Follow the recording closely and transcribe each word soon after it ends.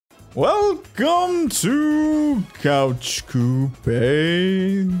Welcome to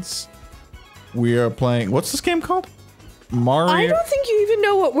CouchCapades. We are playing. What's this game called? Mario. I don't think you even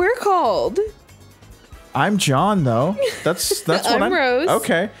know what we're called. I'm John, though. That's what I'm Rose.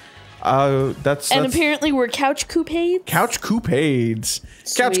 Okay. That's apparently we're CouchCapades. CouchCapades.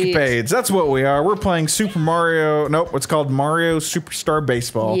 CouchCapades. That's what we are. We're playing Super Mario. Nope, it's called Mario Superstar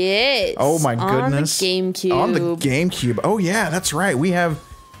Baseball. Yes. Oh my goodness. On the GameCube. On the GameCube. Oh yeah, that's right. We have.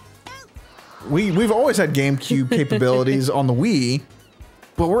 We've always had GameCube capabilities on the Wii,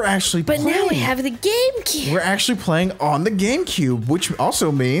 but we're actually playing. But now we have the GameCube. We're actually playing on the GameCube, which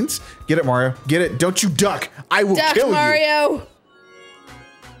also means get it, Mario. Get it. Don't you duck. I will kill you. Mario.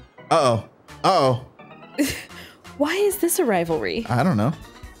 Uh-oh. Uh-oh. Why is this a rivalry? I don't know.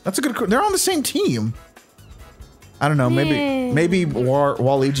 That's a good. They're on the same team. I don't know. Maybe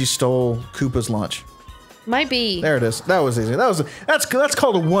Waluigi stole Koopa's lunch. Might be. There it is. That was easy. That's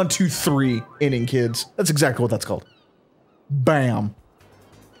called a 1-2-3 inning, kids. That's exactly what that's called. Bam.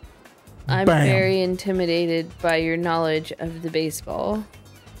 I'm Bam. very intimidated by your knowledge of the baseball.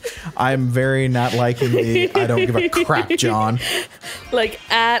 I'm very not liking the I don't give a crap, John. Like,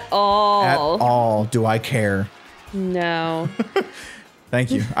 at all. At all do I care. No.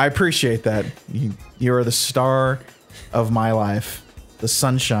 Thank you. I appreciate that. You are the star of my life. The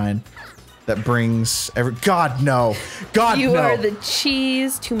sunshine that brings every... God, no. God, you no. are the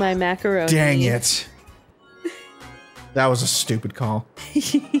cheese to my macaroni. Dang it. That was a stupid call.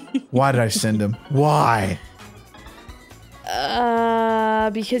 Why did I send him? Why?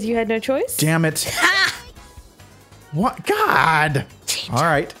 Because you had no choice? Damn it. What? God. All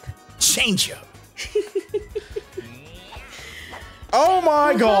right. Change up. Oh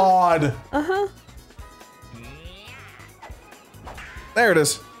my God. Uh-huh. There it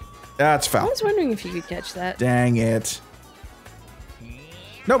is. That's I foul. was wondering if you could catch that. Dang it.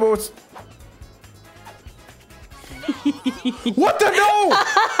 No, but what's... What the? No!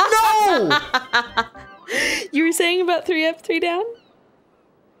 No! You were saying about 3 up, 3 down?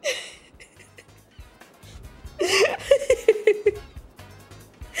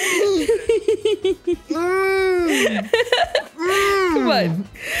 Come on.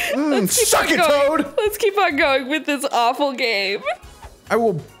 Suck it, Toad! Let's keep on going with this awful game. I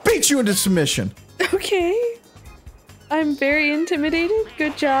will beat you into submission. Okay. I'm very intimidated.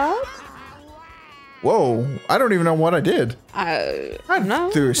 Good job. Whoa, I don't even know what I did. I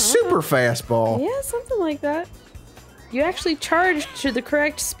threw a super fastball. Yeah, something like that. You actually charged to the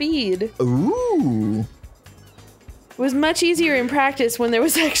correct speed. Ooh. It was much easier in practice when there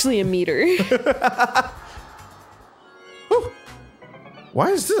was actually a meter. Why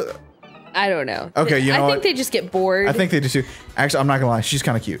is this? I don't know. Okay, you know I think they just get bored. I think they do too. Actually, I'm not gonna lie. She's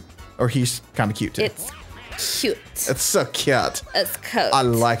kind of cute. Or he's kind of cute too. It's cute. It's so cute. It's cute. I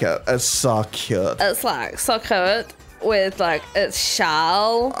like it. It's so cute. It's like so cute with like its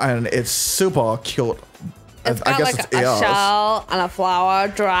shell. And it's super cute. It's I got guess like it's a ears. shell and a flower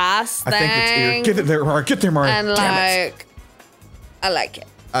dress thing. I think it's ear. Get it there, Mario. Get there, Mario. And Damn like, I like it.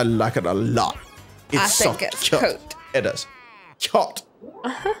 I like it a lot. It's I so think it's cute. cute. It is. Cute.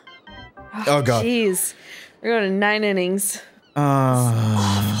 Oh, God. Jeez. We're going to 9 innings.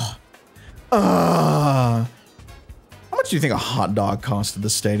 How much do you think a hot dog costs at the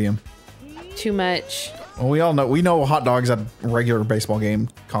stadium? Too much. Well, we know hot dogs at a regular baseball game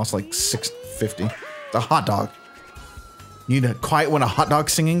cost like $6.50. It's a hot dog. You need to quiet when a hot dog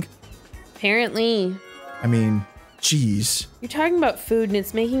singing? Apparently. I mean, jeez. You're talking about food and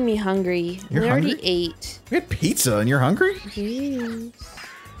it's making me hungry. You're we hungry? already ate. We had pizza and you're hungry? Jeez.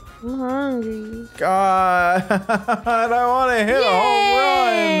 I'm hungry. God, I want to hit a home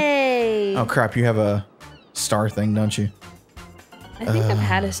run. Yay! Oh crap, you have a star thing, don't you? I think I've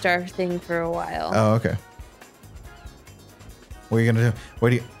had a star thing for a while. Oh, okay. What are you gonna do?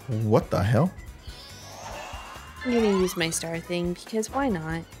 What the hell? I'm gonna use my star thing because why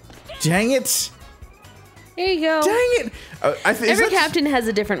not? Dang it! There you go. Dang it! Every captain has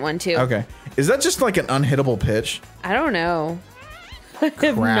a different one too. Okay. Is that just like an unhittable pitch? I don't know. I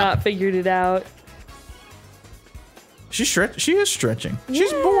have not figured it out. She is stretching.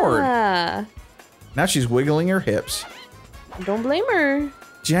 She's bored. Now she's wiggling her hips. Don't blame her.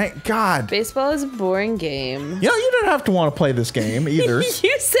 God. Baseball is a boring game. You know, you don't have to want to play this game either.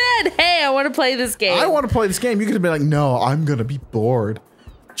 You said, hey, I want to play this game. I want to play this game. You could have been like, no, I'm going to be bored.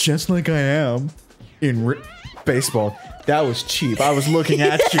 Just like I am in baseball. That was cheap. I was looking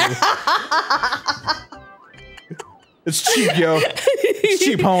at you. It's cheap, yo. It's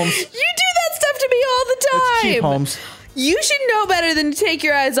cheap, Holmes. You do that stuff to me all the time. It's cheap, Holmes. You should know better than to take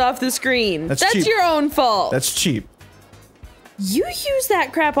your eyes off the screen. That's cheap. your own fault. That's cheap. You use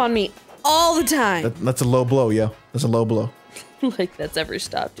that crap on me all the time. That's a low blow, yo. That's a low blow. Like that's ever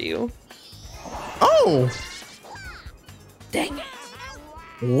stopped you. Oh! Dang it.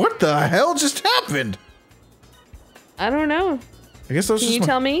 What the hell just happened? I don't know. I guess those. Can you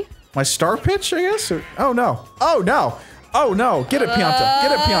tell me? My star pitch, I guess? Or, oh no. Oh no. Oh no. Get it, Pianta.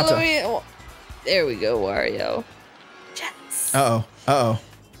 Get it, Pianta. There we go, Wario. Yes. Uh-oh. Uh-oh.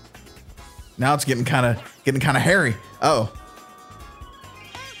 Now it's getting kind of hairy. Uh-oh.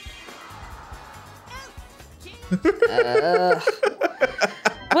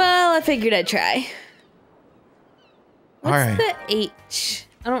 Well, I figured I'd try. What's All right. the H?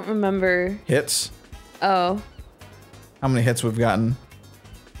 I don't remember. Hits. Oh. How many hits we've gotten?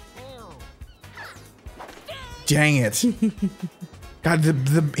 Dang it. God,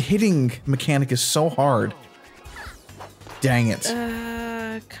 the hitting mechanic is so hard. Dang it.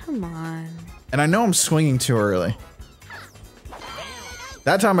 Come on. And I know I'm swinging too early.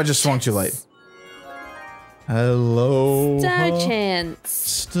 That time I just swung too late. Hello. Star chance.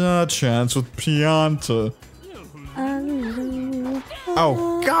 Star chance with Pianta.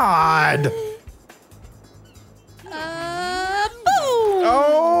 Oh, God. Boom.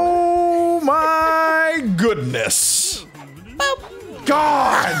 Oh, my goodness. Boop.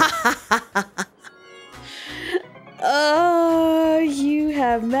 God. Oh, you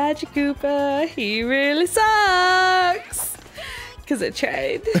have Magic Koopa. He really sucks. Because I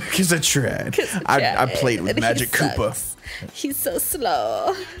tried. Because I tried. I played with Magic Koopa. He's so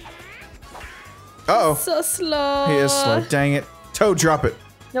slow. Uh-oh. So slow. He is slow. Dang it. Toad, drop it.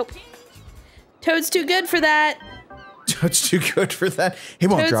 Nope. Toad's too good for that. Toad's too good for that. He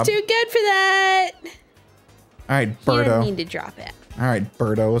won't drop Toad's too good for that. All right, You don't Birdo. need to drop it. All right,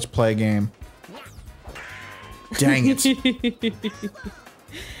 Birdo. Let's play a game. Dang it.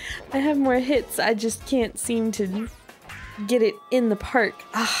 I have more hits. I just can't seem to get it in the park.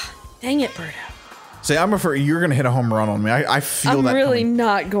 Ah, dang it, Birdo. See, I'm afraid you're going to hit a home run on me. I feel I'm that really coming.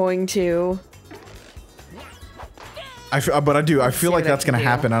 not going to. But I do. I feel like what I that's can going to do.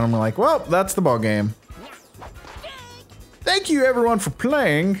 happen. And I'm like, well, that's the ball game. Thank you, everyone, for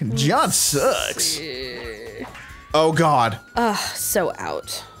playing. John sucks. Oh, God. Ugh, so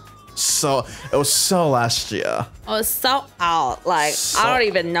out. So, it was so last year. I was so out. Like, So- I don't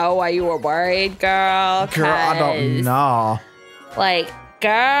even know why you were worried, girl. Girl, I don't 'cause, know. Like,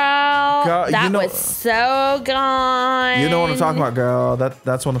 girl, you that know- was so gone. You know what I'm talking about, girl.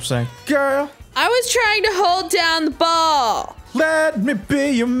 That's what I'm saying. Girl, I was trying to hold down the ball. let me be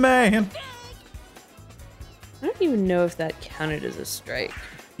your man. I don't even know if that counted as a strike.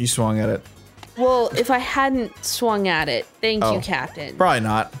 You swung at it. Well, if I hadn't swung at it, thank Oh. you, Captain. Probably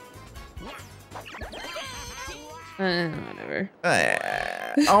not. Whatever.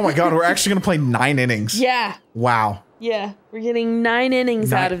 Oh my God, we're actually gonna play 9 innings. Yeah, Wow. yeah. We're getting 9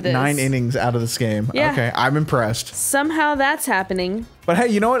 innings out of this. 9 innings out of this game. Yeah. Okay, I'm impressed. Somehow that's happening. But hey,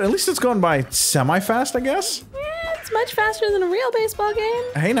 you know what? At least it's going by semi-fast, I guess. Yeah, it's much faster than a real baseball game.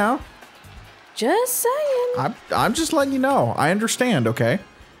 Hey now, Just saying. I'm just letting you know. I understand, okay?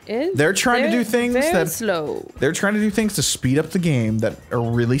 They're trying to do things very that- slow. They're trying to do things to speed up the game that are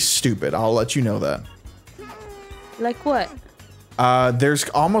really stupid. I'll let you know that. Like what? There's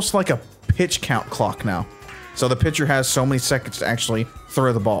almost like a pitch count clock now. So the pitcher has so many seconds to actually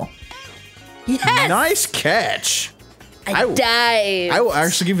throw the ball. Yes. Nice catch. I dived. I will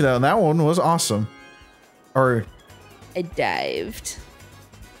actually give you that. That one was awesome. Or I dived.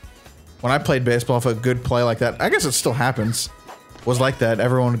 when I played baseball, if a good play like that, I guess it still happens, was like that,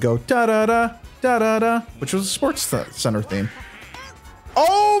 everyone would go da-da-da, da-da-da, which was a sports center theme.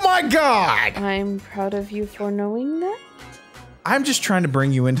 Oh my God! I'm proud of you for knowing that. I'm just trying to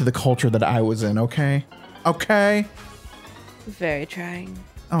bring you into the culture that I was in, okay? Okay? Very trying.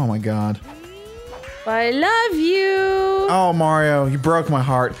 Oh my God. I love you. Oh, Mario, you broke my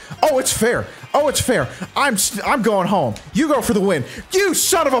heart. Oh, it's fair. Oh, it's fair. I'm going home. You go for the win. You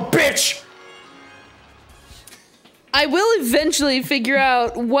son of a bitch! I will eventually figure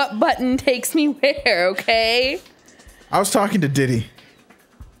out what button takes me where, okay? I was talking to Diddy.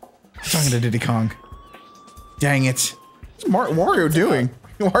 I was talking to Diddy Kong. Dang it. What's Wario doing?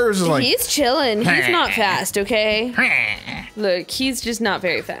 Wario's just like... He's chilling. He's not fast, okay? Look, he's just not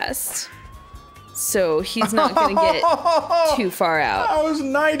very fast. So he's not gonna get too far out. I was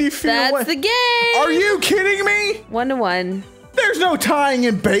 90 feet away. That's the game! Are you kidding me? 1-1. There's no tying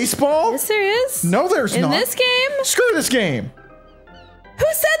in baseball. Yes, there is. No, there's In not. this game? Screw this game. Who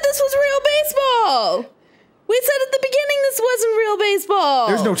said this was real baseball? We said at the beginning this wasn't real baseball.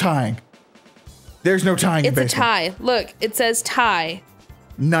 There's no tying. There's no tying in It's a baseball. tie. Look, it says tie.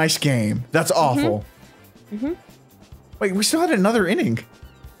 Nice game. That's awful. Wait, we still had another inning.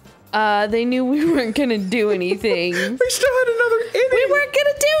 They knew we weren't gonna do anything. We still had another inning. We weren't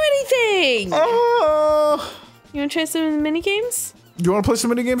gonna do anything. Oh. You wanna try some of the mini games? You want to play some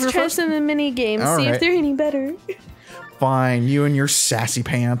mini games? Try some of the mini games. All See right. if they're any better. Fine, you and your sassy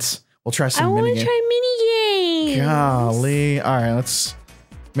pants. We'll try some mini games. I want to try mini games. Golly. All right, let's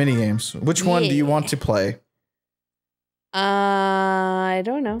mini games. Which one do you want to play? I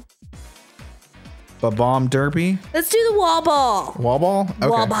don't know. Bomb Derby? Let's do the wall ball. Wall ball? Okay.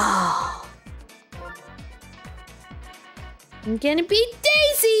 Wall ball. I'm gonna be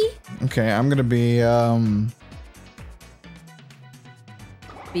Daisy. Okay, I'm gonna be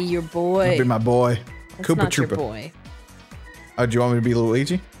Be your boy. be my boy. That's Koopa not your Troopa. boy. Oh, do you want me to be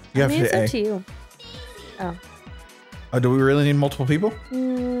Luigi? You have to It's hit up A. to you. Oh. Oh, do we really need multiple people?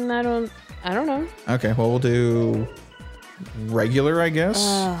 I don't know. Okay, well we'll do regular, I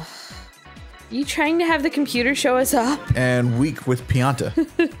guess. You trying to have the computer show us up? And weak with Pianta.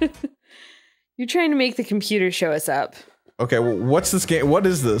 You're trying to make the computer show us up. Okay, well, what's this game? What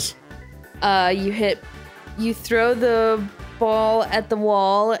is this? You throw the ball at the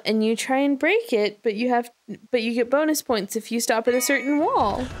wall and you try and break it, but you get bonus points if you stop at a certain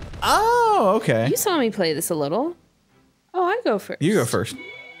wall. Oh, okay. You saw me play this a little. Oh, I go first. You go first.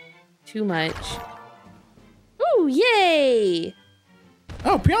 Too much. Ooh, yay!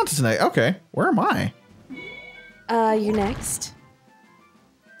 Oh, Pianta's next. Okay, where am I? You're next.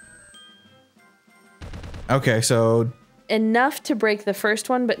 Okay, so Enough to break the first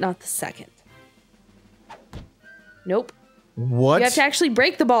one, but not the second. Nope. what? You have to actually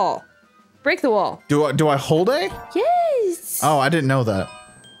break the ball. Break the wall. Do I hold A? Yes! Oh, I didn't know that.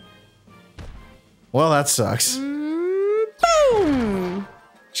 Well, that sucks. Boom!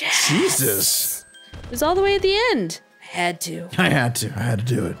 Yes. Jesus. It was all the way at the end. I had to. I had to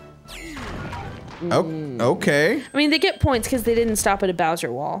do it. Oh, okay. I mean, they get points because they didn't stop at a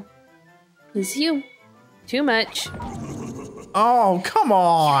Bowser wall. It's you. Too much. Oh, come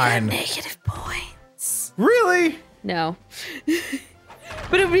on. Negative points. Really? No.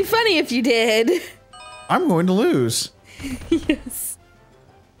 But it would be funny if you did. I'm going to lose. Yes.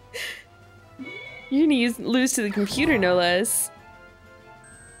 You're gonna lose to the computer, no less.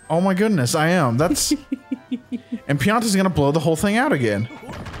 Oh my goodness, I am. That's... And Pianta's gonna blow the whole thing out again.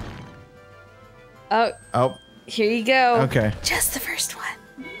 Oh, here you go. Okay. Just the first one.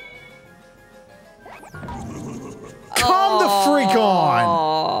 Come the freak on!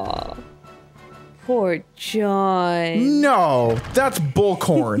 Aw. Poor John. No, that's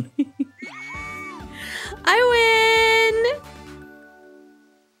bullcorn. I win!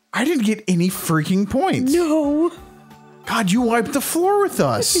 I didn't get any freaking points. No. God, you wiped the floor with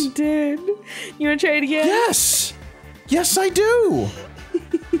us. I did. You wanna try it again? Yes. Yes, I do.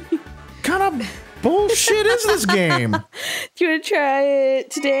 Kind of bullshit is this game? Do you wanna try it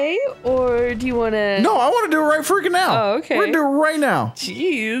today, or do you wanna... No, I want to do it right freaking now. Oh, okay. We're going to do it right now.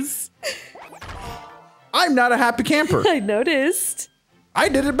 Jeez. I'm not a happy camper. I noticed. I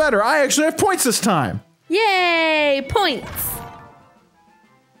did it better. I actually have points this time. Yay! Points!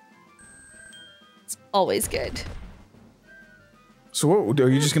 It's always good. So what, are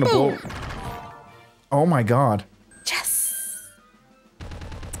you just going to blow? Oh my God. Yes!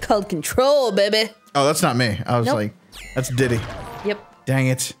 It's called control, baby. Oh, that's not me. I was Nope. like, that's Diddy. Yep. Dang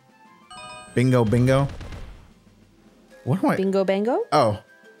it. Bingo, bingo. What am I? Bingo bango. Oh.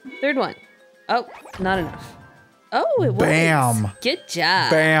 Third one. Oh, not enough. Oh, it was. Bam. Good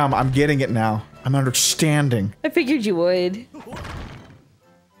job. Bam. I'm getting it now. I'm understanding. I figured you would.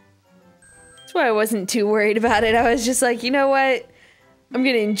 That's why I wasn't too worried about it. I was just like, you know what? I'm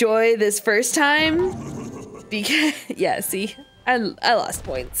gonna enjoy this first time. Because, yeah, see, I lost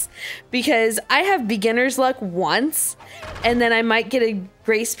points. Because I have beginner's luck once, and then I might get a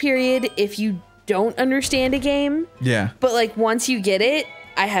grace period if you don't understand a game. Yeah. But like once you get it,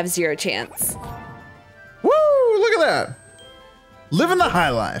 I have 0 chance. Woo! Look at that. Living the high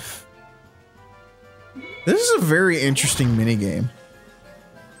life. This is a very interesting mini game.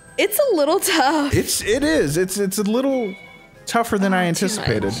 It's a little tough. It is. It's a little tougher than I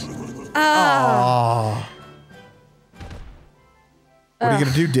anticipated. Ah. What are you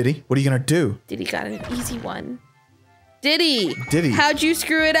gonna do, Diddy? What are you gonna do? Diddy got an easy one. Diddy. Diddy. How'd you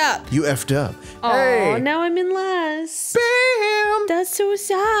screw it up? You effed up. Oh, Hey. now I'm in last. Bam. That's so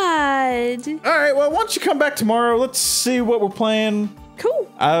sad. All right. Well, why don't you come back tomorrow? Let's see what we're playing.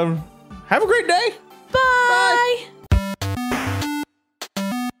 Cool. Have a great day. Bye.